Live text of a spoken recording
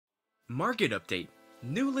Market update.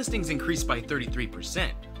 New listings increased by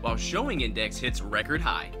 33%, while showing index hits record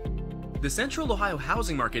high. The Central Ohio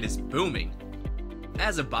housing market is booming.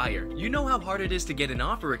 As a buyer, you know how hard it is to get an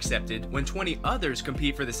offer accepted when 20 others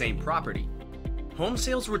compete for the same property. Home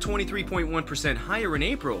sales were 23.1% higher in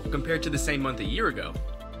April compared to the same month a year ago.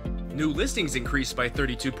 New listings increased by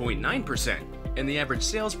 32.9%, and the average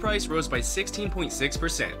sales price rose by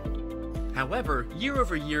 16.6%. However,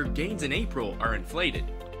 year-over-year gains in April are inflated,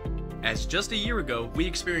 as just a year ago, we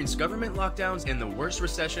experienced government lockdowns and the worst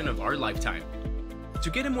recession of our lifetime. To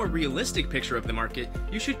get a more realistic picture of the market,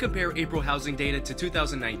 you should compare April housing data to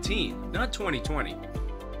 2019, not 2020.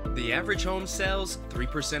 The average home sells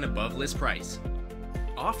 3% above list price.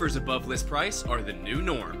 Offers above list price are the new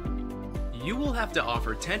norm. You will have to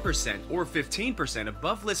offer 10% or 15%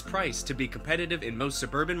 above list price to be competitive in most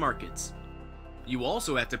suburban markets. You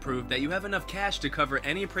also have to prove that you have enough cash to cover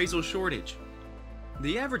any appraisal shortage.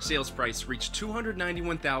 The average sales price reached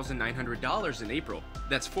 $291,900 in April.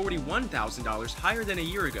 That's $41,000 higher than a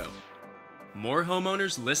year ago. More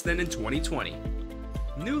homeowners list than in 2020.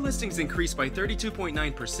 New listings increased by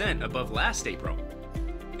 32.9% above last April.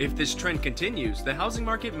 If this trend continues, the housing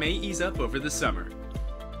market may ease up over the summer.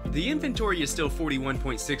 The inventory is still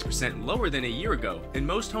 41.6% lower than a year ago, and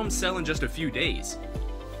most homes sell in just a few days.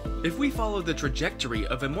 If we follow the trajectory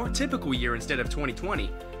of a more typical year instead of 2020,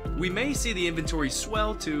 we may see the inventory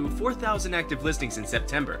swell to 4,000 active listings in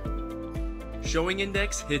September. Showing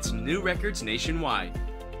index hits new records nationwide.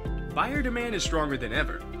 Buyer demand is stronger than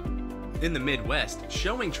ever. In the Midwest,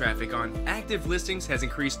 showing traffic on active listings has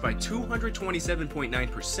increased by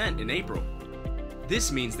 227.9% in April.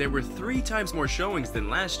 This means there were 3 times more showings than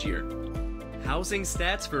last year. Housing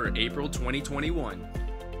stats for April 2021.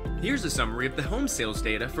 Here's a summary of the home sales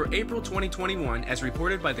data for April 2021 as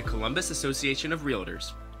reported by the Columbus Association of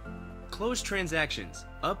Realtors. Closed transactions,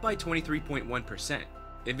 up by 23.1%.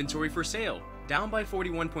 Inventory for sale, down by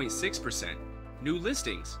 41.6%. New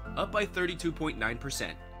listings, up by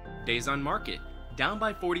 32.9%. Days on market, down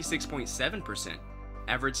by 46.7%.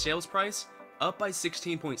 Average sales price, up by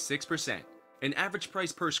 16.6%. And average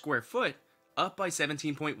price per square foot, up by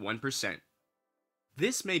 17.1%.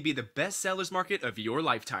 This may be the best seller's market of your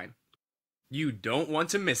lifetime. You don't want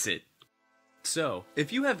to miss it. So,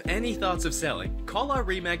 if you have any thoughts of selling, call our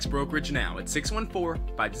RE/MAX brokerage now at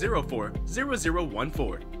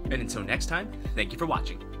 614-504-0014. And until next time, thank you for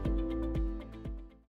watching.